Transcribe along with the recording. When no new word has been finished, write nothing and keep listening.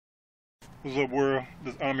What's up, world?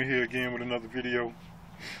 This Ami here again with another video.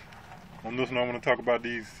 On this one, I want to talk about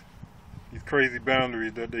these crazy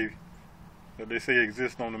boundaries that they say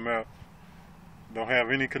exist on the map. Don't have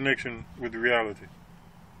any connection with reality.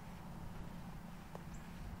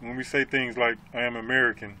 When we say things like "I am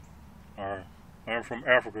American" or "I'm from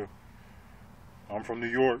Africa," "I'm from New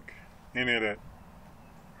York," any of that,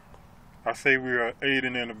 I say we are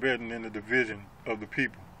aiding and abetting in the division of the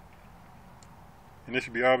people. And it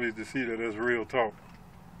should be obvious to see that that's real talk,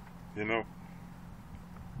 you know.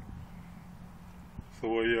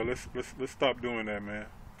 So yeah, let's stop doing that, man.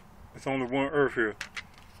 It's only one Earth here,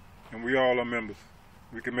 and we all are members.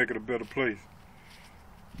 We can make it a better place.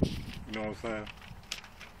 You know what I'm saying?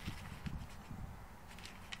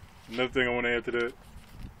 Another thing I want to add to that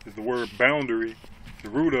is the word boundary.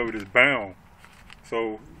 The root of it is bound.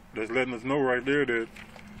 So that's letting us know right there that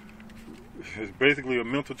it's basically a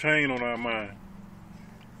mental chain on our mind.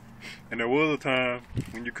 And there was a time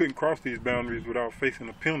when you couldn't cross these boundaries without facing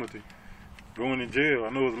a penalty, going in jail. I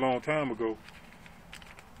know it was a long time ago,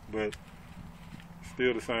 but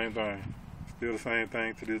still the same thing. Still the same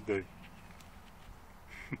thing to this day.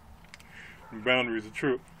 Boundaries are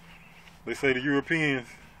true. They say the Europeans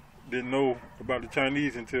didn't know about the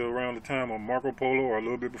Chinese until around the time of Marco Polo or a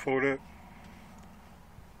little bit before that.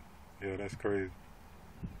 Yeah, that's crazy.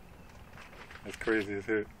 That's crazy as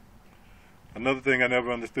heck. Another thing I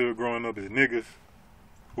never understood growing up is niggas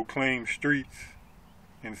who claim streets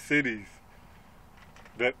and cities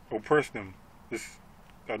that oppress them.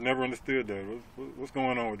 I never understood that. What's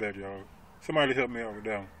going on with that, y'all? Somebody help me out with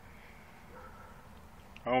that one.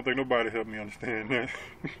 I don't think nobody helped me understand that.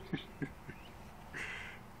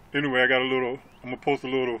 Anyway, I'm gonna post a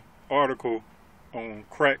little article on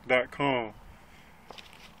crack.com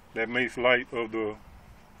that makes light of the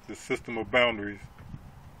system of boundaries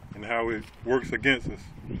and how it works against us.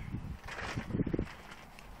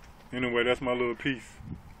 Anyway, that's my little piece.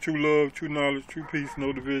 True love, true knowledge, true peace,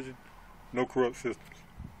 no division, no corrupt systems.